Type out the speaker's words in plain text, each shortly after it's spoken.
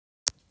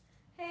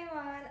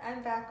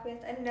I'm back with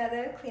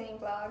another cleaning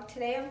vlog.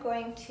 Today I'm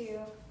going to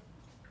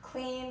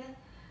clean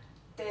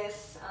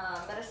this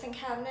medicine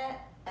cabinet,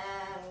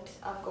 and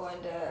I'm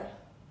going to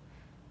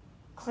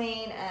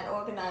clean and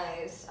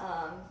organize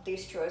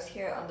these drawers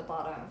here on the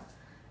bottom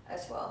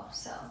as well.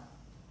 So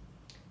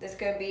this is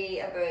going to be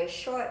a very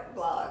short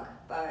vlog,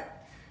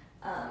 but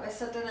it's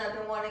something I've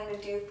been wanting to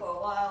do for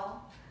a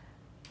while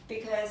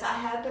because I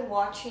have been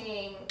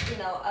watching,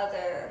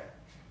 other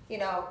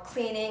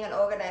cleaning and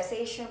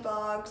organization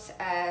vlogs,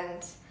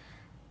 and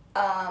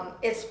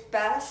it's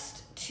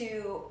best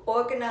to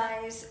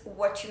organize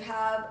what you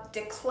have,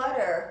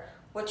 declutter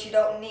what you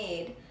don't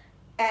need,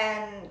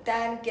 and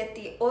then get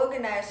the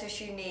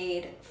organizers you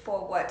need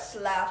for what's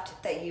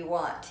left that you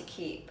want to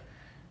keep.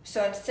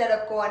 So instead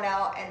of going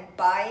out and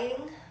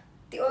buying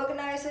the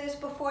organizers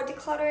before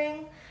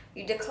decluttering,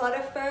 you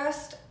declutter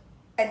first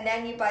and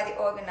then you buy the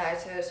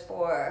organizers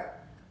for,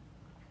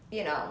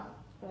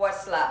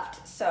 what's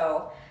left.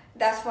 So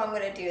that's what I'm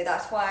gonna do.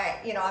 That's why,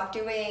 I'm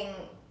doing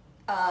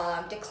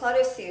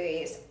declutter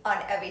series on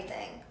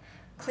everything,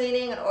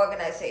 cleaning and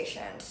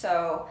organization.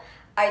 So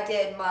I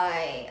did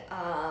my,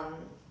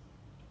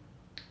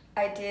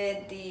 I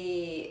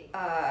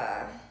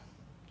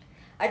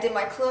did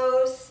my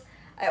clothes.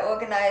 I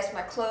organized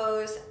my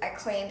clothes. I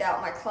cleaned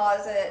out my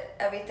closet,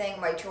 everything,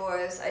 my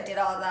drawers. I did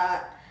all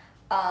that.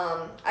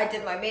 I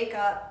did my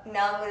makeup.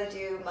 Now I'm gonna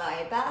do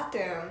my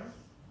bathroom.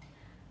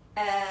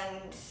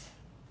 And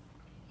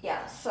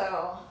yeah,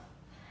 so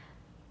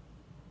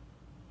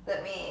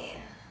let me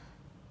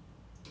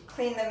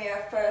clean the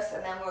mirror first,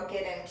 and then we'll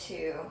get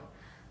into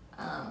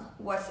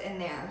what's in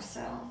there.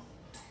 So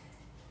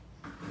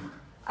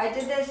I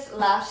did this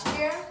last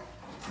year,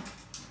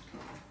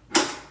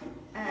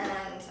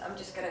 and I'm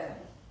just gonna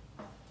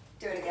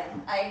do it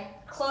again. I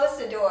closed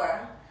the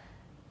door.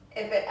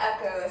 If it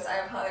echoes,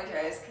 I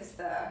apologize, because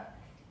the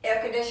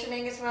air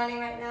conditioning is running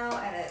right now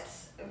and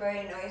it's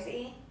very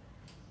noisy.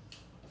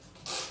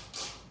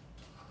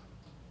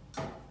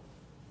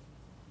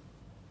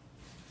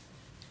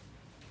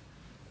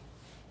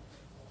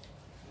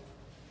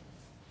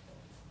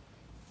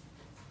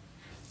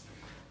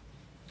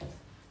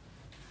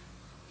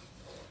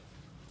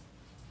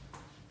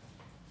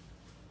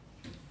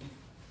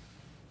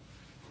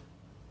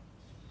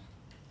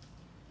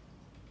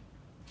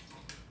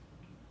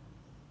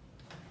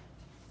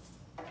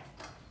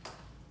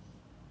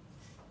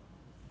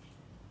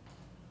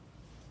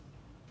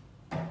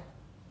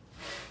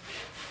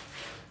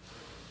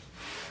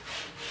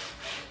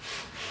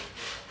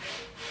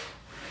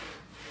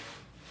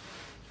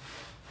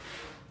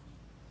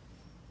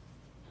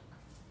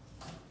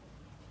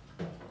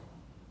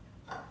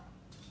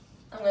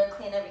 I'm going to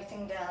clean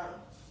everything down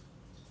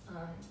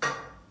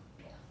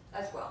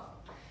as well.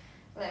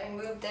 Let me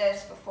move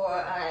this before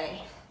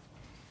I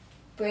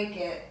break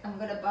it. I'm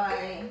going to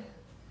buy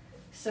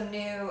some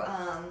new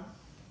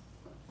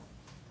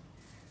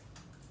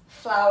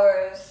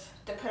flowers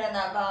to put in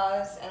that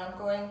vase, and I'm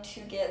going to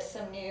get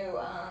some new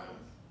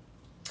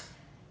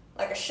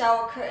like a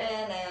shower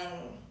curtain and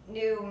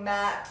new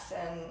mats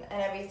and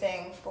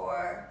everything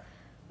for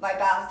my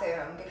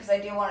bathroom, because I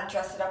do want to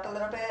dress it up a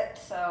little bit.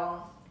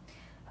 So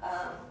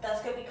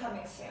that's going to be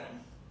coming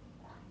soon.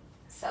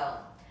 So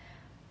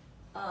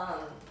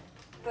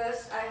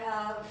first I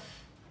have,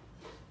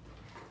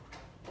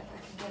 if I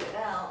can get it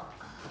out,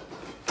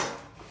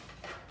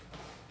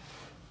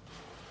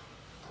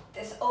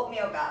 this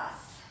oatmeal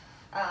bath.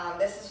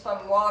 This is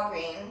from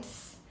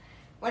Walgreens.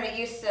 When it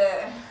used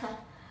to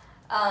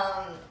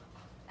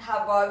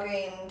have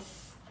Walgreens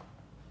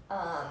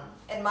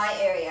in my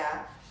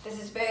area. This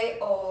is very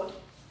old,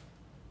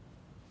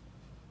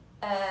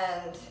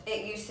 and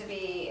it used to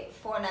be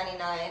 $4.99.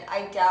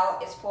 I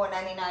doubt it's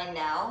 $4.99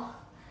 now.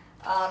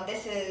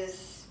 This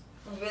is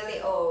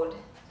really old.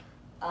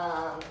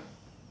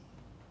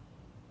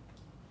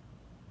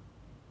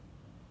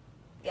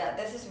 Yeah,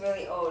 this is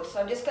really old, so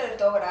I'm just gonna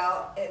throw it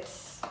out.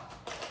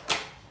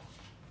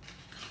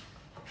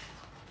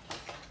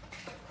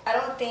 I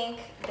don't think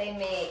they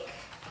make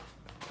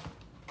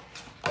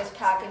this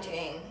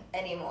packaging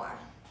anymore.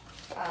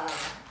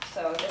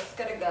 So this is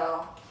gonna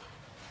go.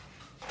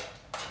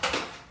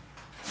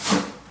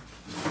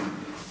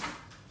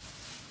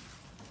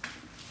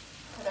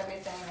 Put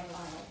everything in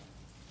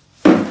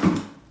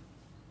my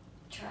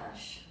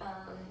trash.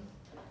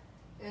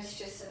 It's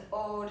just an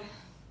old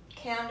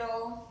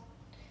candle.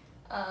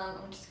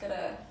 I'm just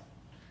gonna,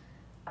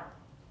 I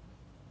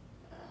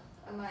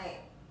might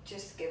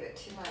just give it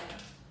to my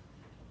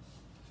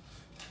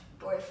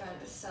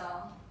boyfriend to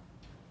sell.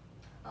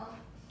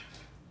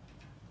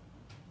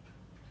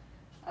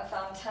 I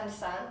found 10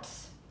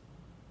 cents.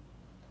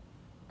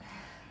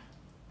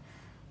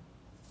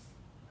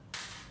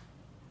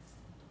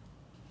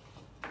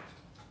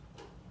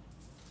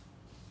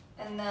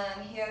 And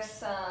then here's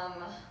some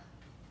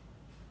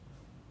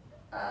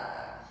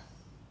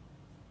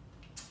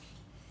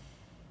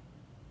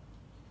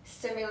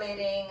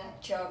stimulating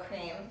gel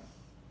cream.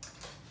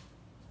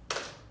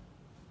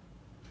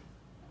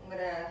 I'm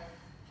gonna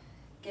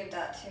give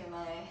that to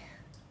my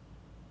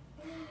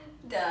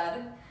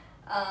Dad.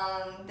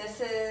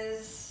 This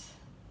is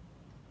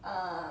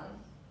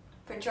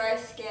for dry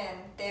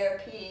skin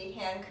therapy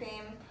hand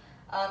cream.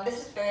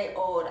 This is very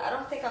old. I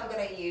don't think I'm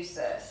gonna use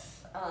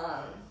this.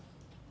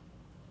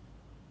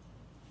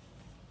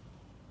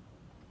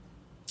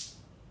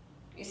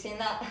 You seen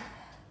that?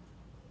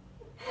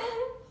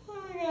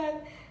 Oh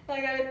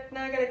my god.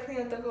 Now I gotta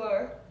clean up the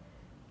floor.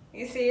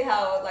 You see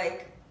how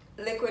like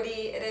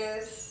liquidy it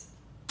is?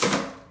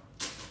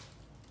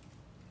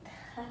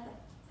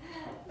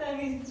 That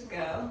needs to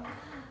go.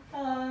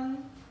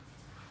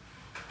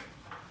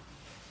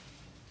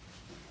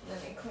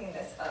 Let me clean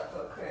this up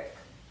real quick.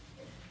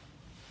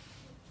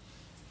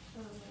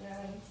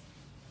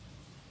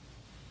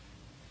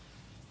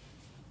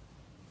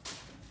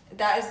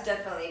 That is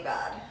definitely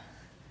bad.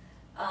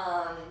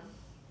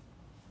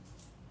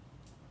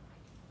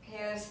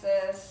 Here's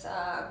this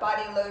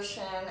body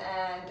lotion,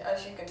 and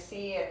as you can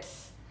see,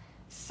 it's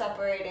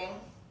separating.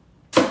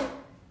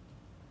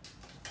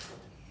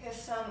 Here's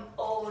some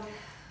old,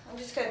 I'm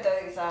just gonna throw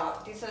these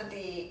out. These are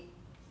the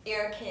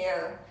ear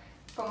care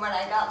from when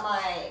I got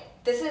my,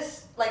 this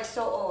is like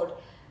so old.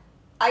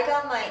 I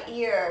got my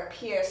ear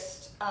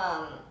pierced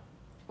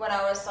when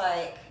I was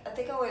like, I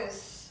think I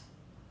was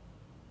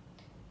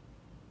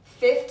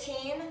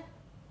 15.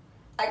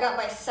 I got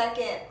my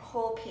second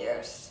hole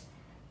pierced.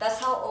 That's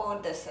how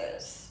old this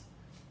is.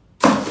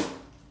 So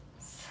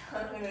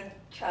I'm gonna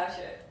trash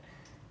it.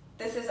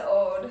 This is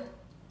old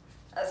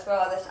as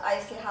well, this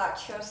icy hot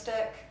chill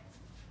stick.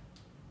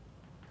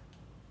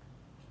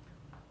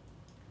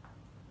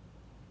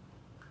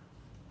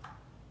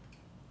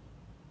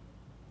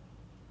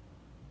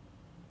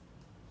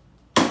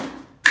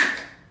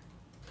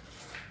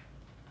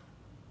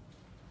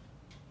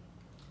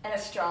 And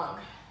it's strong.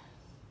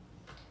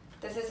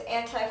 This is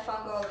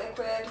antifungal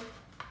liquid.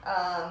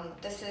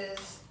 This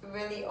is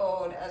really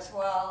old as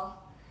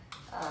well.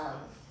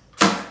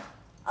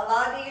 A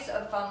lot of these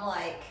are from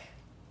like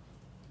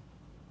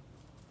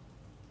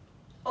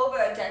over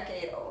a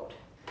decade old.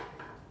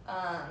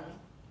 I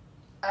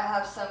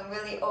have some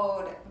really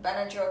old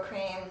Benadryl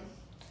cream.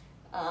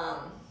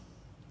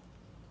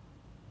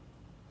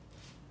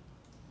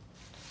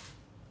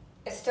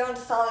 It's still in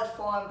solid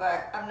form,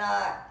 but I'm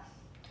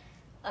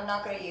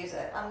not gonna use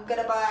it. I'm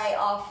gonna buy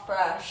All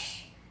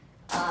Fresh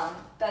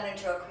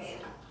Benadryl cream.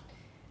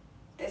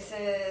 This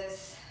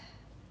is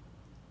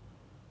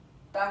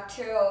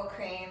bacterial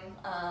cream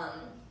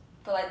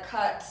for like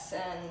cuts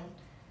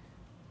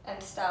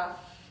and stuff,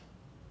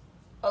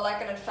 or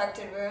like an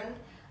infected wound.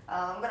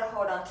 I'm gonna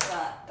hold on to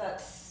that.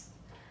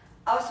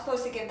 I was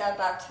supposed to give that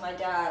back to my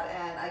dad,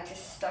 and I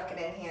just stuck it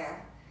in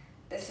here.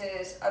 This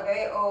is a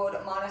very old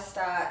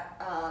Monistat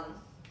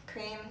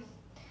cream.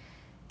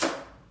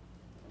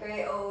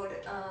 Very old.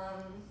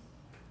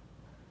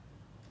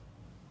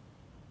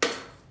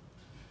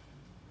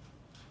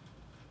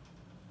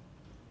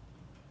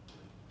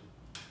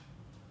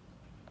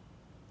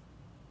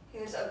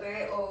 Here's a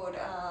very old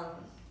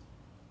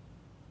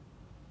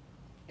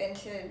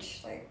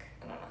vintage, like,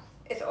 I don't know.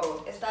 It's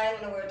old. It's not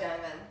even a wear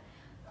diamond.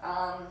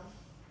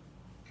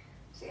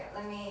 So yeah,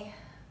 let me.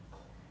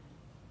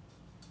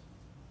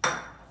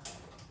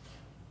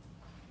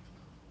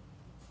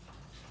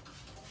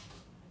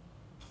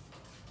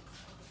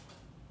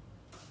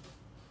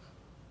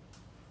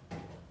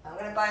 I'm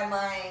gonna buy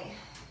my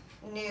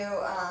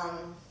new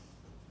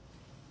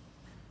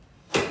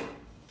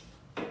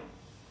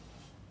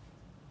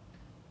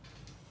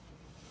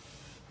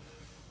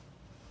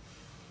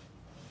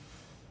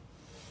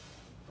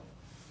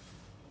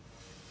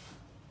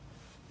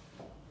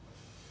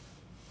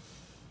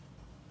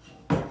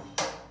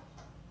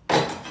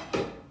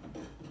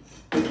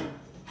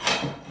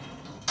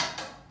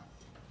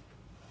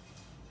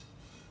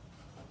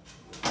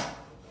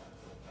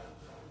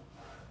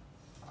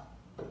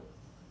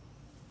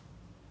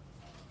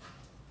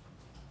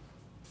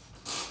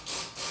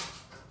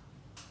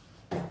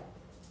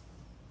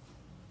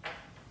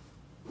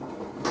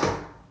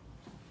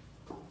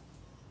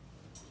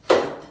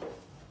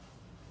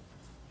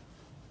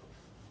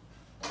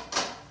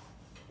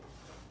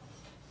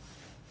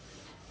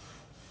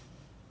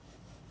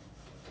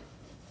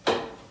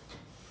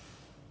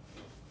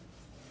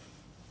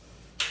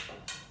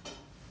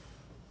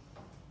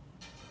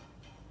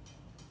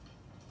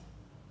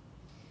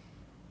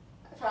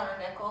found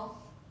a nickel.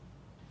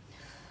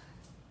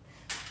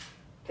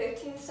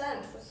 15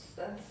 cents.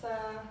 That's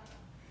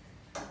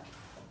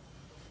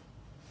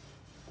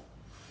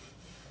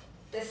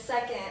the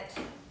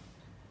second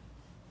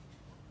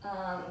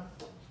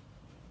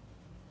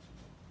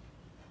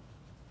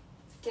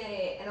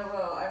day in a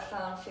row I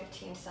found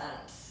 15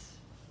 cents.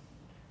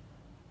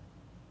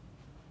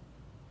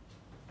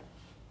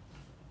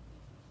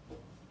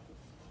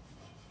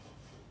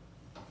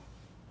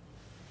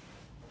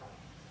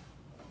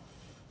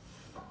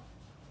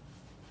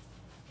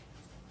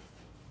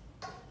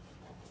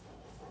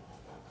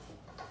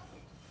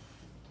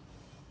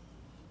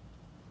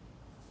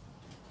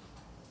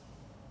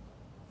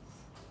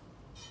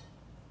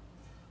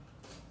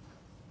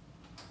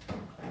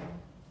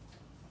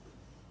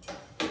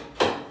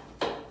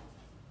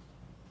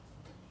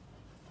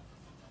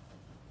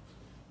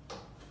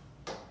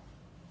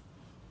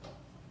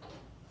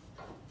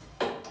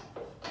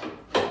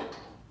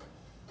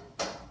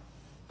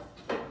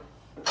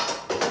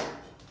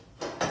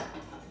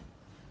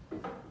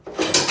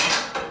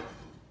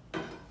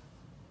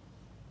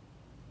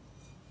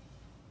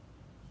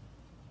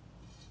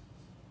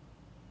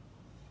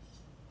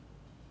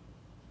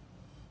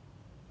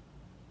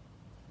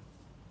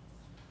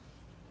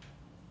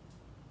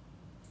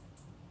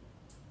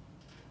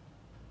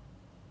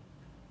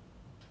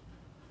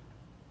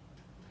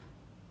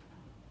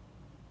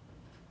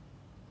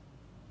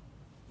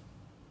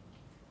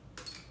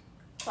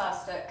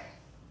 Plastic.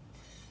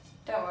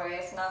 Don't worry,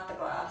 it's not the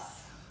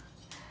glass.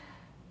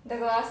 The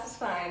glass is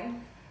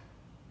fine.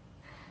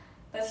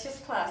 That's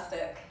just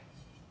plastic.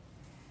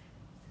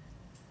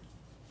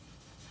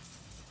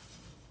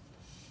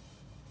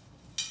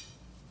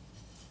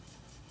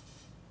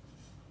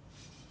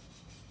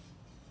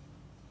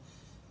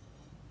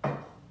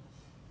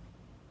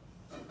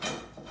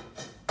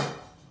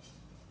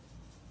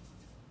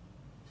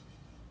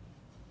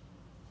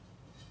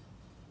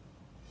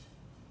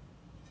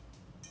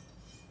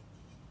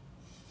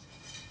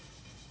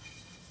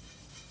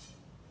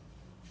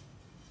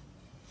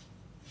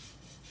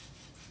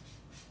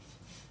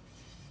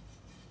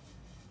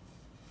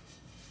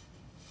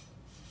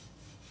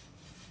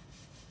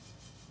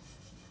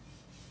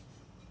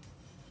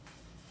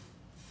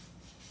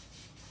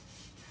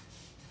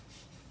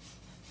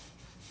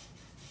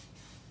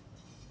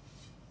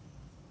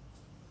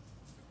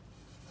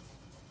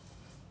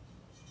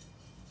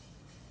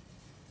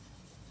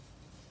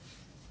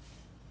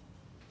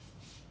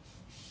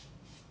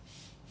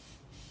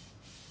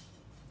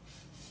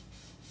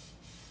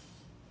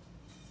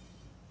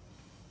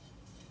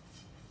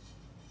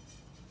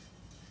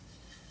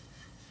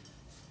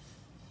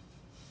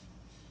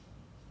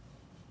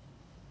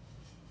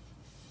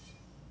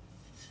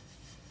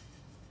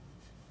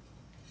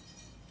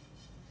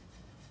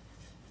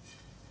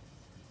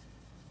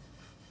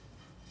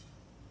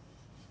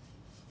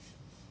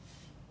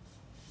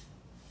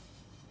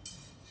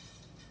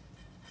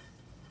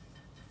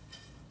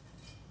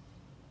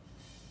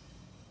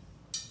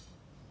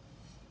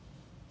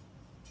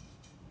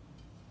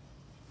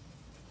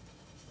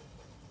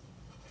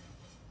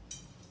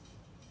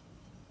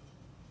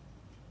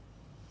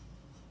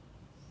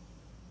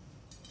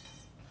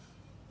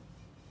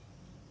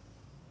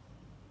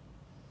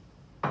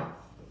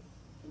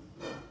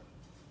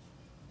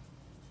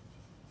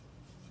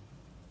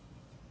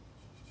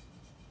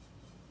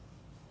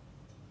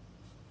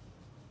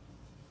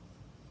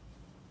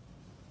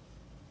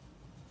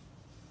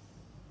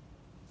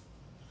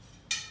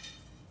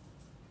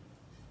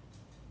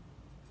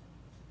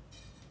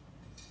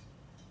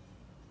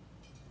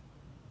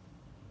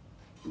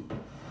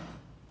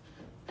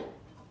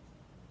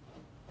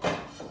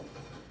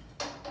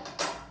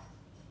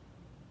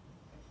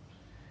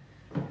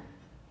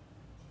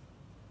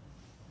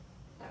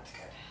 That's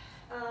good.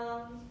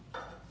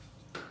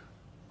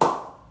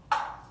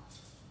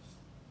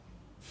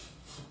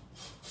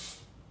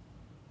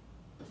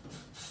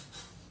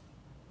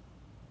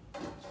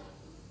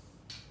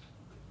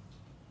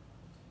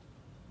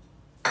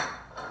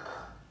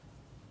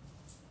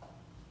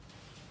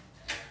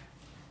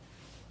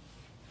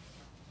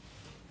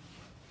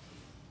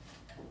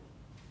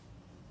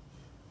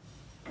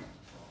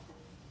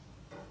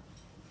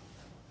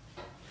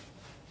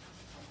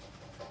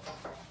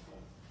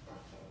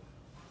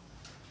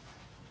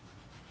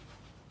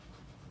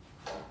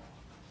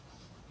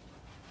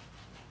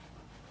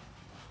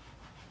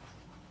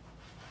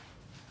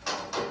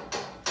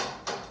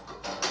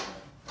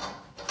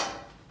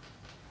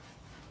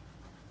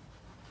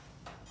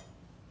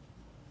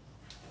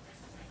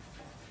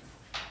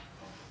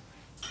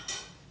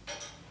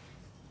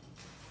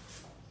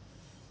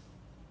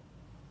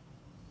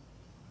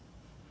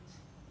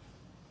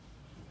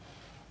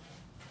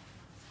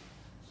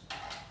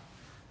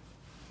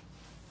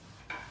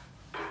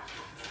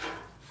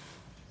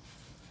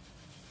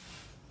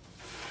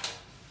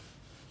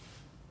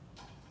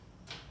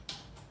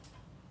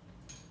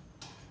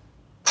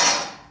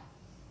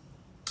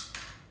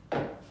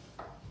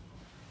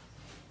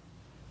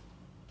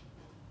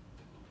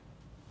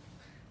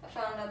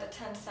 Found another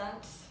 10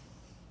 cents.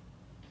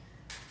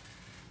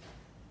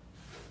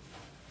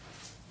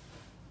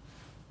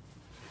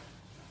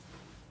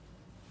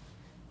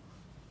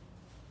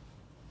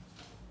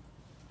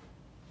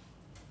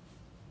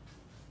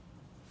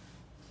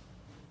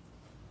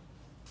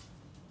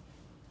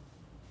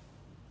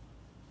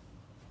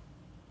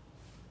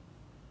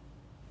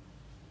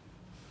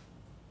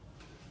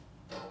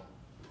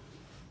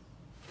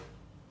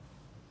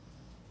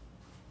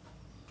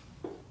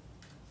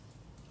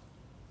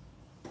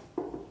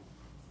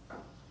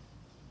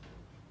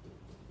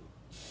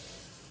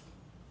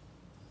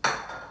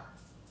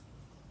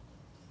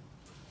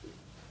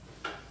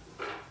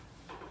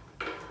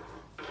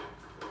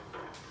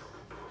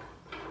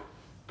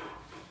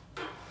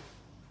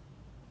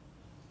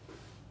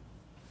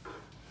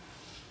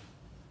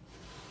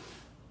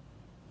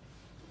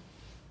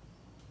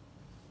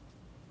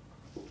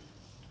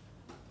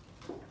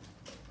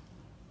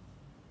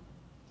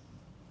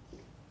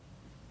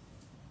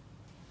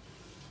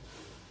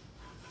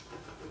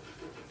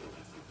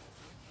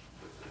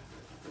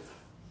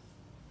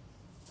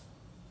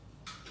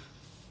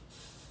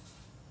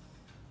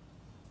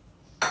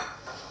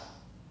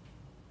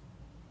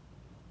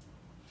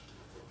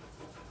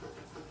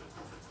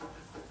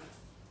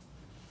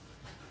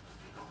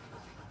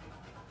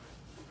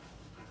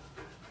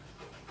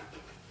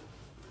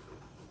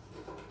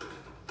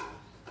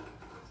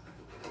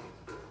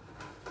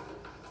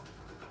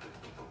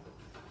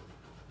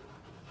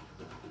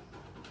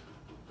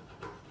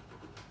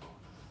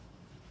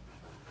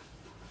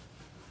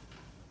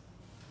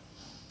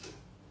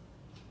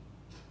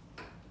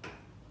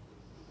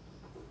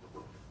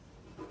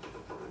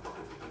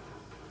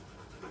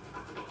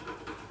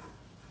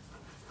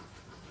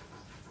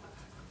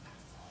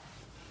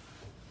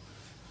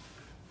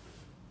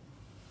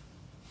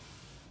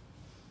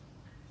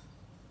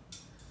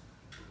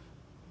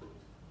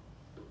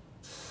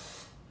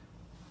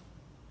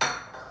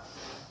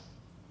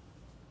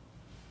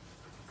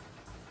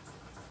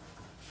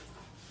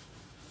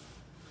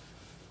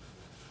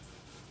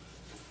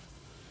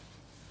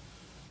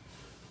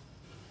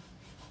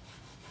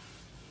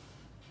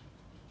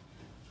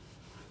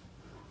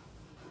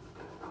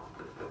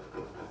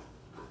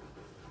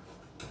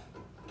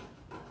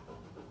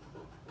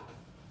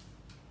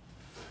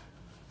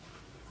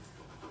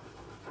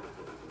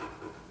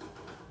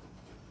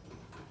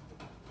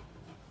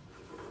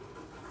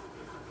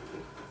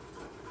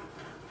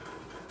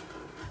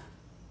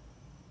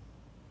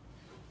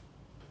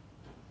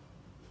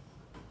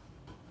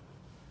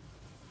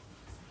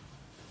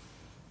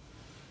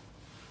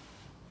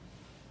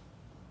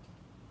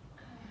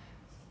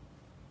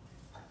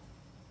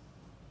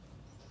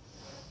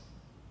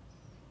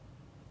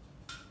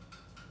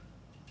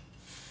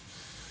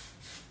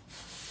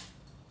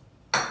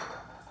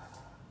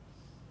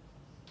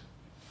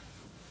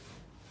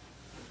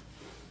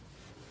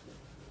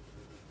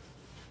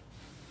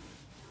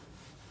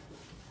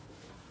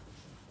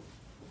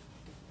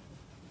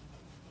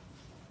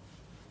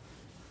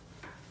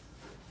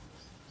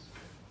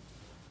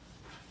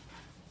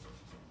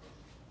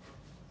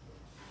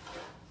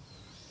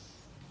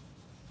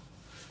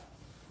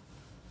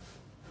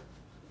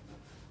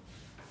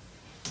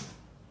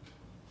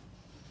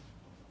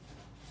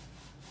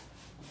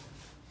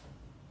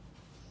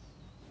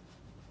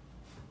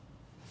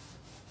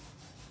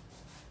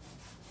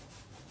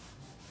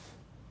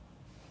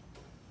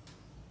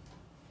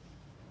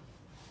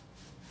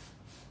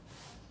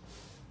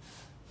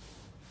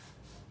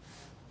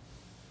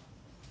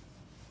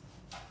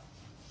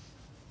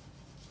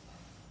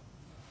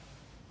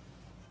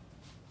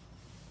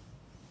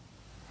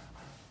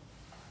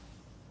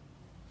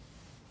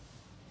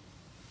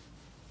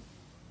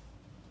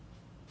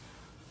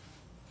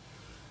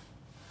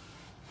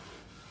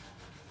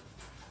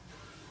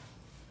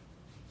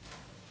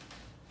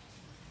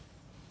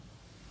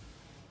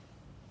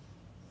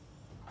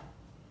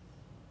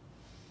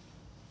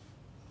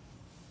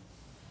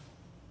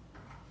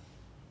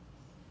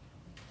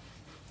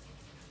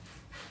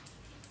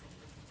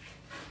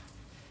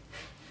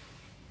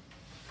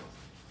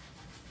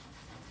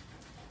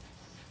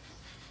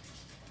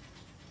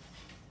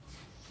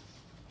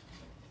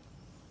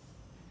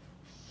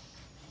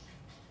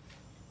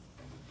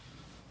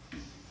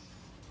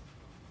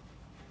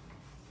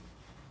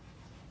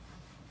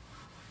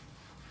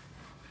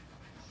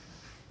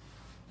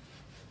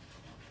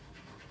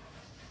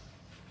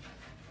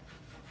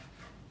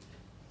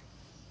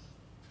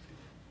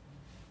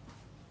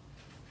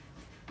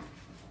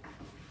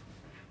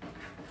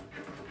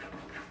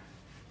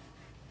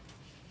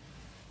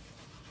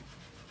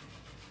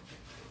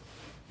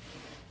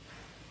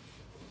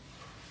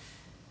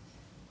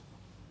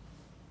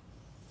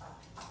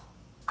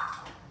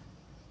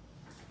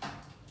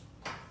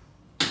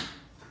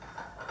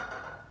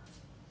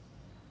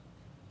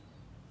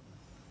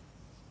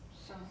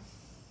 So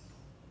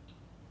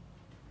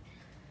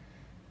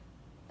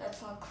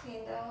that's all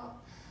cleaned out.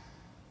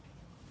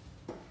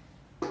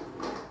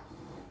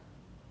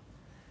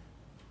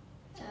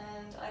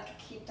 And I could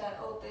keep that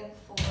open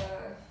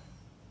for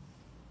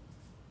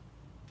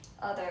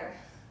other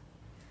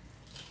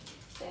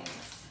things.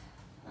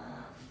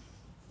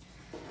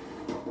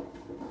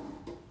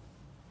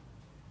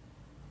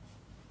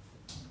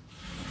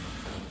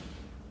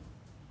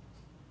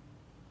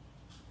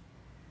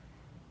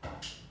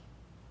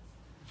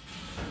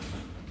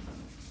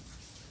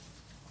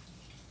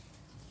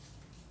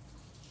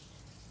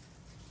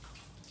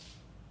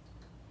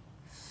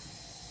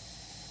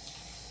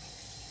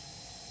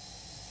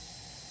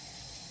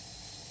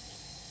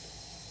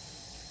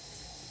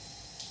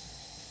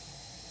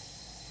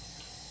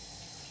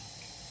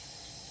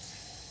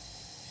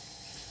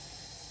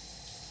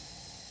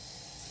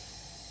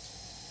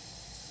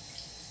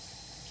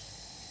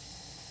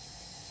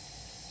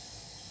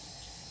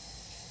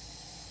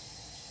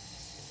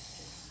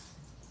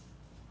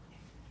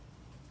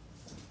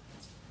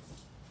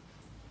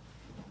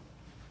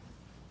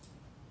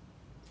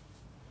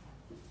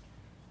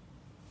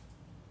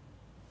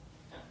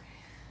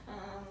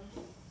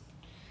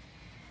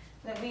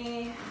 Let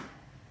me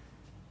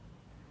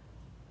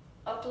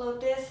upload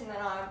this and then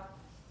I'll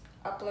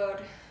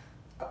upload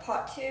a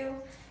part 2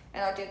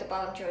 and I'll do the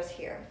bottom drawers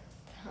here.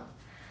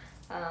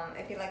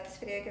 If you like this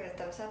video, give it a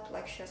thumbs up,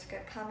 like, share,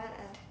 subscribe, comment,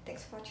 and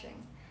thanks for watching.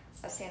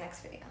 I'll see you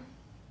next video.